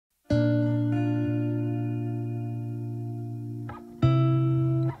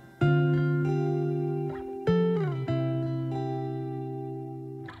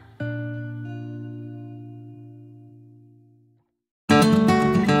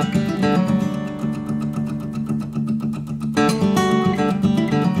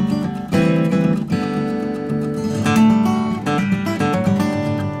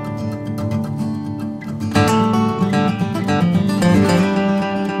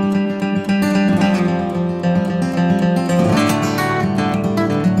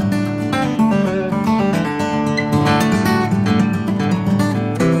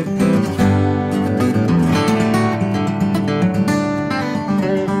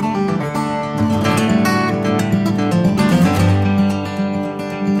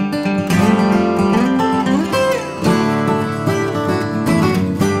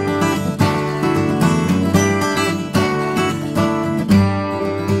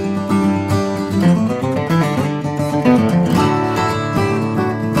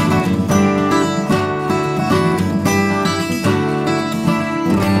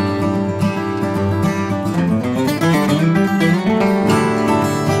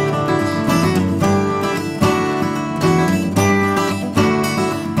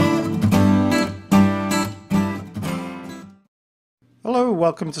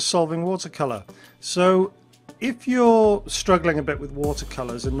welcome to Solving Watercolour. So if you're struggling a bit with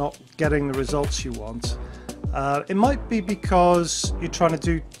watercolours and not getting the results you want, it might be because you're trying to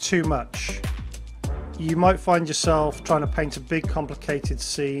do too much. You might find yourself trying to paint a big complicated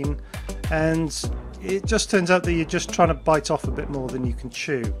scene and it just turns out that you're just trying to bite off a bit more than you can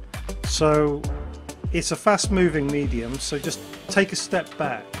chew. So it's a fast moving medium, so just take a step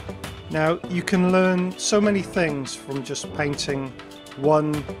back. Now you can learn so many things from just painting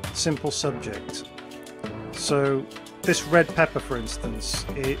one simple subject. So this red pepper, for instance,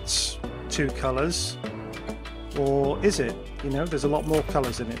 it's two colours, or is it? You know, there's a lot more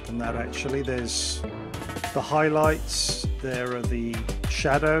colours in it than that actually. There's the highlights, there are the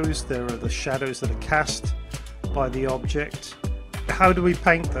shadows, there are the shadows that are cast by the object. How do we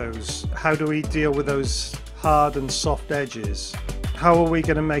paint those? How do we deal with those hard and soft edges? How are we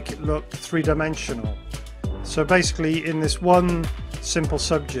going to make it look three-dimensional? So basically in this one simple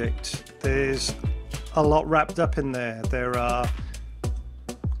subject there's a lot wrapped up in there. There are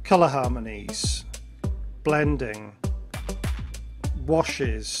colour harmonies, blending,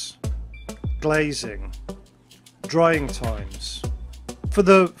 washes, glazing, drying times. For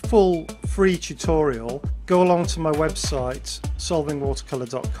the full free tutorial, go along to my website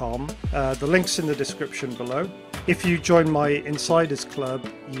solvingwatercolor.com. The link's in the description below. If you join my Insiders Club,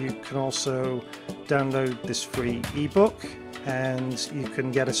 you can also download this free ebook and you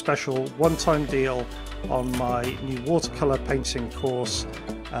can get a special one-time deal on my new watercolour painting course,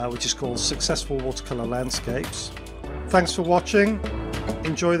 which is called Successful Watercolour Landscapes. Thanks for watching,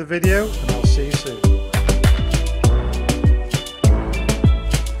 enjoy the video, and I'll see you soon.